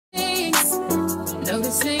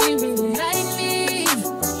Noticing you really like me.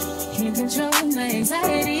 Can't control my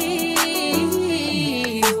anxiety.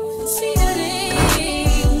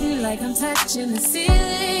 Feeling like I'm touching the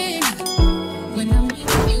ceiling. When I'm with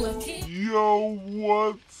you, I can't. Yo,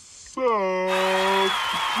 what's up,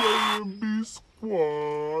 J&B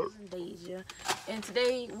Squad? Deja, and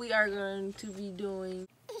today we are going to be doing.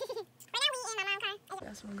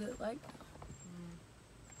 Got some good like.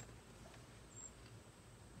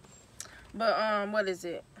 But what is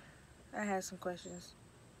it? I had some questions.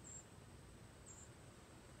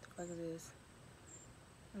 What the fuck is this?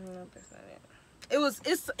 No, that's not it.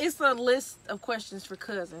 It's a list of questions for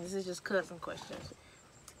cousins. It's just cousin questions.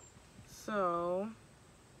 So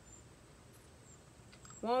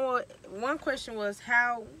one question was,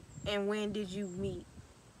 how and when did you meet?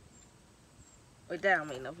 But that don't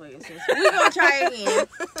make no fucking sense. We're gonna try again.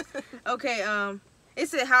 Okay, it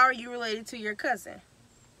said, how are you related to your cousin?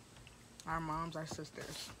 Our moms are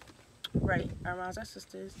sisters. Right, our moms are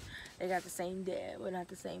sisters. They got the same dad, but not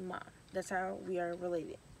the same mom. That's how we are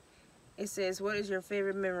related. It says, what is your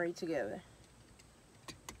favorite memory together?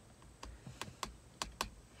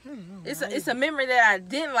 It's a memory that I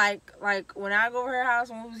didn't like. Like when I go over her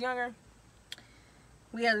house when we was younger,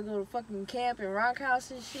 we had to go to fucking camp and rock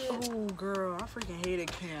house and shit. Oh girl, I freaking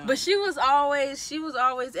hated camp. But she was always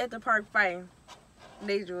at the park fighting.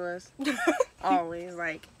 Deja was. Always,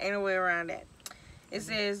 like, ain't no way around that. It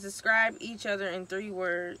says, describe each other in 3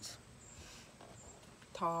 words.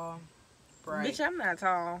 Tall, bright. Bitch, I'm not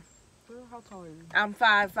tall. Girl, how tall are you? I'm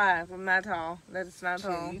 5'5". I'm not tall. That's not Shit,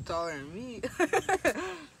 tall. you taller than me.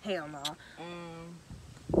 Hell no.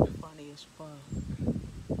 Funny as fuck.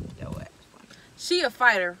 Yo, ass funny. She a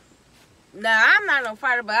fighter. Now, I'm not no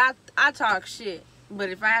fighter, but I talk shit. But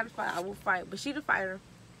if I had to fight, I would fight. But she the fighter.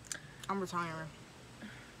 I'm retiring.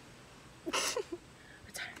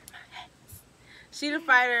 She the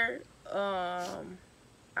fighter. I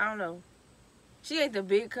don't know. She ain't the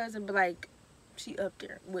big cousin, but like she up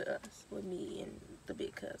there with us, with me and the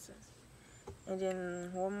big cousins. And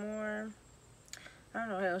then one more. I don't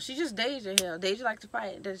know. Hell, she just Deja. Hell, Deja like to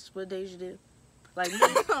fight. That's what Deja do. Like me,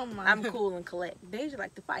 I'm cool and collect. Deja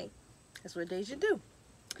like to fight. That's what Deja do.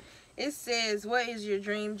 It says, what is your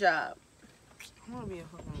dream job? I want to be a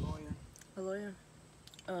fucking lawyer. A lawyer.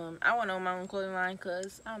 I want to own my own clothing line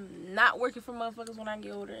because I'm not working for motherfuckers when I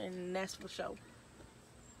get older, and that's for sure.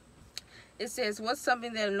 It says, what's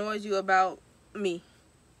something that annoys you about me?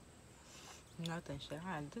 Nothing, shit.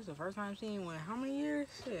 This is the first time seeing you in how many years?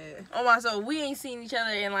 Shit. Oh my, so we ain't seen each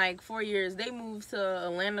other in like 4 years. They moved to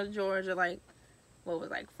Atlanta, Georgia, like, what was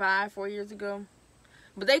it, like 4 years ago?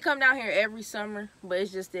 But they come down here every summer, but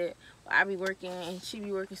it's just that I be working and she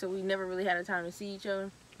be working, so we never really had a time to see each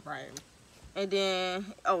other. Right. And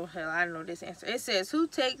then, oh hell, I don't know this answer. It says, who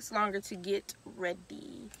takes longer to get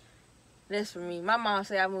ready? That's for me. My mom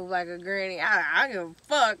say I move like a granny. I give a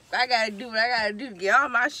fuck. I gotta do what I gotta do to get all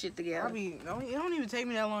my shit together. It don't even take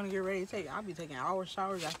me that long to get ready. I'll be taking hour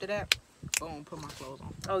showers after that. Boom, put my clothes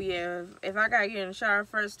on. Oh yeah, if I gotta get in the shower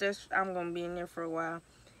first, I'm gonna be in there for a while.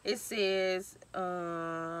 It says,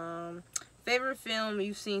 favorite film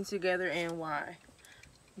you've seen together and why?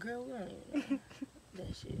 Girl, we don't even know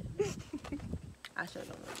that shit. I sure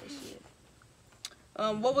don't know that shit.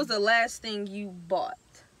 What was the last thing you bought?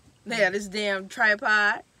 Yeah, this damn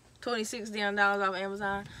tripod. $26 damn dollars off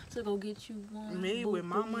Amazon. So go get you one. Me, with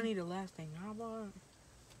my money, the last thing I bought,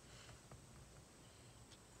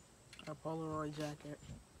 a Polaroid jacket.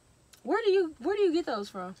 Where do you get those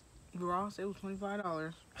from? Ross, it was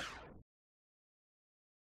 $25.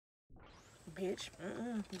 Bitch.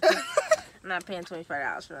 I'm not paying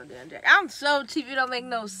 $25 for no damn jacket. I'm so cheap, it don't make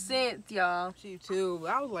no sense, y'all. Cheap too.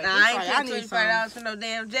 I was like, I ain't paying $25 for no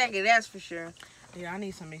damn jacket, that's for sure. Yeah, I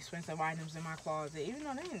need some expensive items in my closet. Even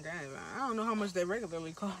though they ain't that, I don't know how much they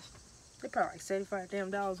regularly cost. They probably like $75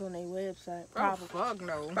 damn dollars on their website. Probably. Oh, fuck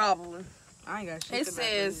no. Probably. I ain't got shit.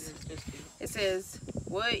 It says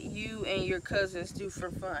what you and your cousins do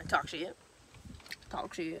for fun. Talk shit.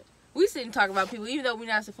 Talk shit. We sit and talk about people, even though we're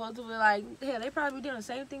not supposed to. We're like, hell, they probably be doing the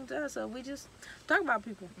same thing to us, so we just talk about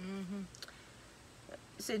people.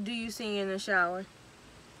 It said, do you sing in the shower?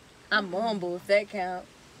 I'm humble if that counts.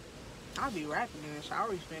 I'll be rapping in the shower.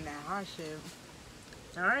 We spend that hot shit.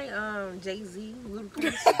 All right, Jay-Z,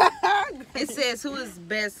 Ludacris. It says, who is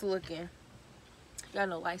best looking? Y'all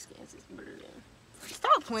know light skin is better than.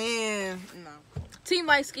 Stop playing. No. Team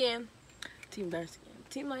light skin. Team dark skin.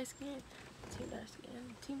 Team light skin. Team dark skin.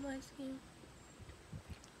 Team light skin.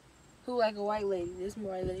 Who like a white lady? This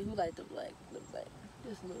white lady. Who like the black? The black.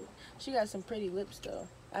 This little. She got some pretty lips though.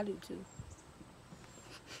 I do too.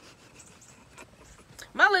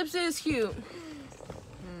 My lips is cute.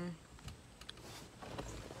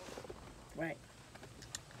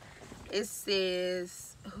 It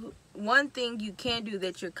says, one thing you can do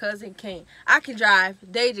that your cousin can't. I can drive.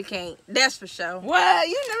 Deja can't. That's for sure. What?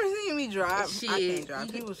 You never seen me drive? Shit. I can't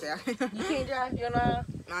drive. People say You can't drive? You know?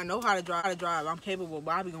 I know how to drive. I'm capable,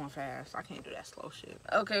 but I be going fast. I can't do that slow shit.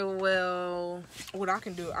 Okay, well. What I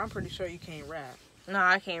can do, I'm pretty sure you can't rap. No,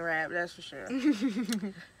 I can't rap. That's for sure.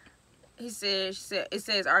 It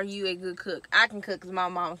says, are you a good cook? I can cook because my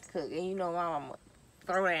mom can cook. And you know my mama.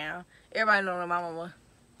 Throw down. Everybody know my mama.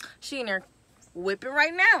 She in there whipping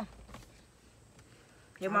right now.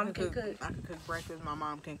 Your mom can cook. I can cook breakfast. My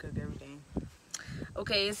mom can cook everything.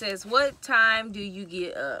 Okay, it says, what time do you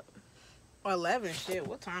get up? 11. Shit,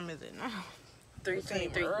 what time is it now?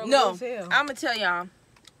 3:23. Early No, as hell. I'm going to tell y'all.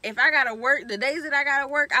 If I got to work, the days that I got to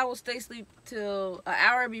work, I will stay asleep till an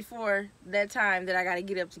hour before that time that I got to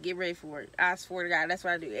get up to get ready for work. I swear to God, that's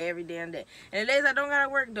what I do every damn day. And the days I don't got to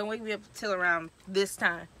work, don't wake me up till around this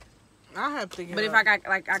time. I have to get But if up, I got,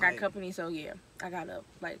 I got company, so yeah, I got up.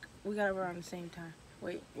 Like, we got up around the same time.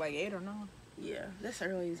 Wait. like 8 or 9. Yeah, that's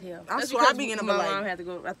early as hell. I That's swear I because be getting up my at, like- mom had to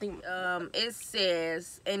go. I think it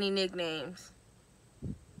says any nicknames.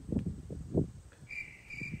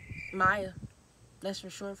 Maya, that's for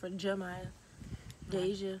short for Jemaya.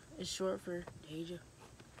 Deja is short for Deja.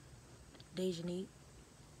 Deja Neat.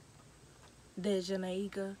 Deja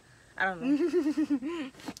Naika. I don't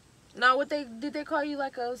know. No, did they call you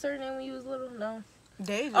like a certain name when you was little? No.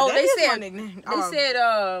 Deja. Oh, they Deja's said- my nickname. They said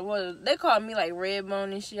well, they called me like red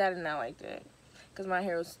bone and shit. I did not like that, cause my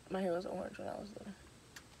hair was orange when I was little.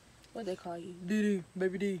 What they call you? D,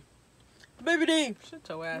 baby D, baby D. Shut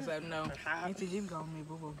your ass up. No. Auntie G calling me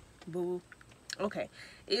boo boo. Boo. Okay.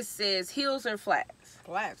 It says heels or flats.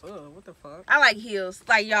 Flats. Ugh, what the fuck? I like heels.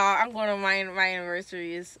 Like y'all, I'm going on my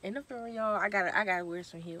anniversary is in November, y'all. I gotta wear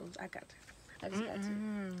some heels. I just got to.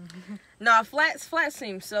 No, flats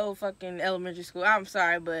seem so fucking elementary school. I'm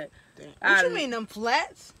sorry, but What you mean them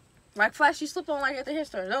flats? like flats you slip on like at the hair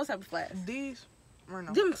store. Those type of flats. These? Or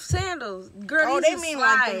no? Them sandals, girl. Oh, these they is mean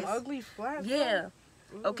slides. like them ugly flats? Yeah.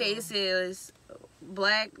 Ooh. Okay, it says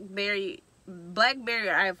BlackBerry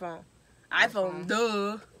or iPhone. iPhone,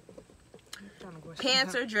 duh. Trying to go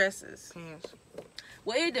Pants or dresses? pants.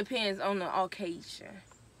 Well, it depends on the occasion.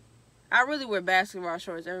 I really wear basketball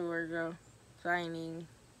shorts everywhere, girl. So I ain't even.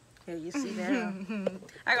 Yeah, you see that?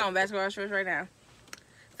 I got on basketball shorts right now.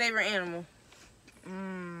 Favorite animal?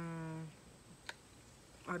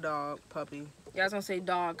 A dog, puppy. Y'all gonna say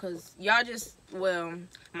dog, cause y'all just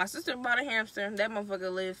my sister bought a hamster. That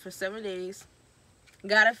motherfucker lived for 7 days.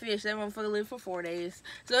 Got a fish. That motherfucker lived for 4 days.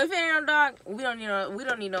 So if it ain't no dog, we don't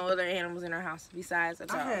need no other animals in our house besides a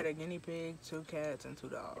dog. I had a guinea pig, 2 cats, and 2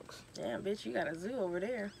 dogs. Damn, bitch, you got a zoo over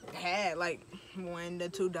there. Had like when the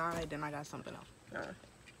 2 died, then I got something else.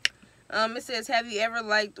 It says, have you ever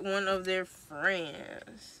liked one of their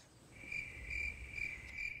friends?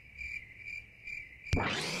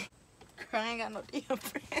 I ain't got no damn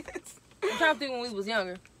friends. I'm trying to think when we was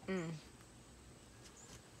younger.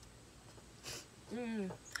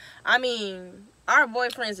 I mean, our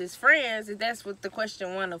boyfriends is friends. If that's what the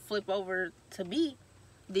question want to flip over to be,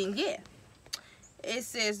 then yeah. It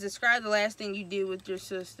says, describe the last thing you did with your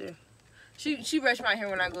sister. She brushed my hair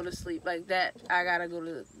when I go to sleep. Like that, I gotta go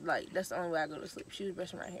to, like, that's the only way I go to sleep. She was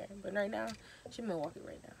brushing my hair. But right now, she in Milwaukee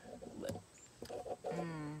right now. But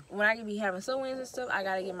when I can be having sew-ins and stuff, I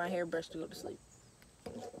gotta get my hair brushed to go to sleep.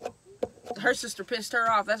 Her sister pissed her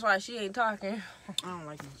off. That's why she ain't talking. I don't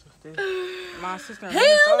like my sister. My sister. Hell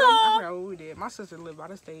no! I forgot what we did. My sister lived by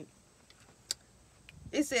the state.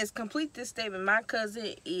 It says, complete this statement. My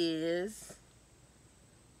cousin is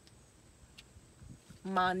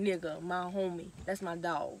my nigga, my homie. That's my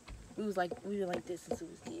dog. We were like this since we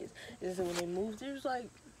was kids. And so when they moved, it was like,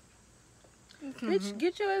 bitch,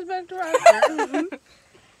 get your ass back to Rochester.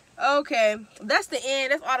 Okay, that's the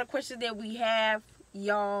end. That's all the questions that we have,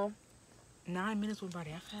 y'all. 9 minutes went by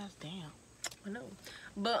that fast. Damn. I know.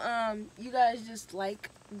 But you guys just like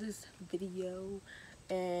this video,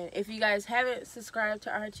 and if you guys haven't subscribed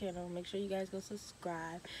to our channel, make sure you guys go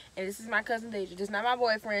subscribe. And this is my cousin Deja. This is not my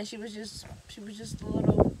boyfriend. She was just a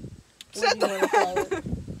little, what do you want to call it?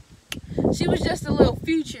 She was just a little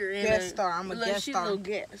future in Guest star. I'm a guest she's star. a little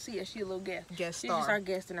guest. Yeah, she's a little guest. Guest She's just star. our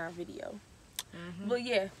guest in our video. But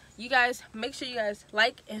yeah, you guys make sure you guys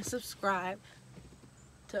like and subscribe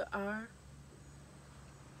to our.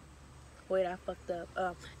 Wait, I fucked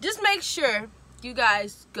up. Just make sure you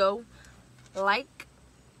guys go like,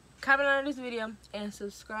 comment on this video, and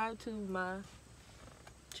subscribe to my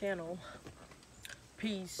channel.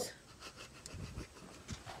 Peace.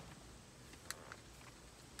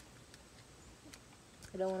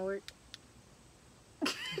 It don't want to work.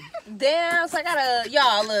 Damn, so I gotta,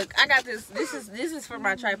 y'all look. I got this. This is for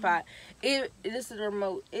my tripod. This is the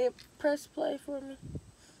remote. It press play for me,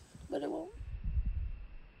 but it won't.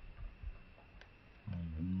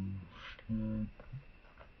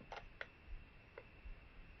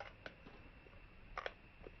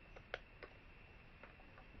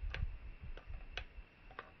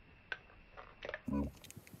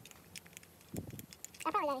 I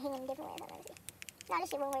probably gotta hang them different ways. No, this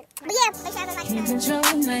shit won't work. But yeah, make sure I have Can't control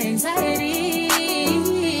my anxiety.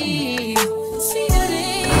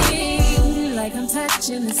 Feeling like I'm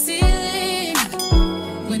touching the ceiling.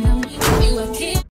 When I'm with you, I can't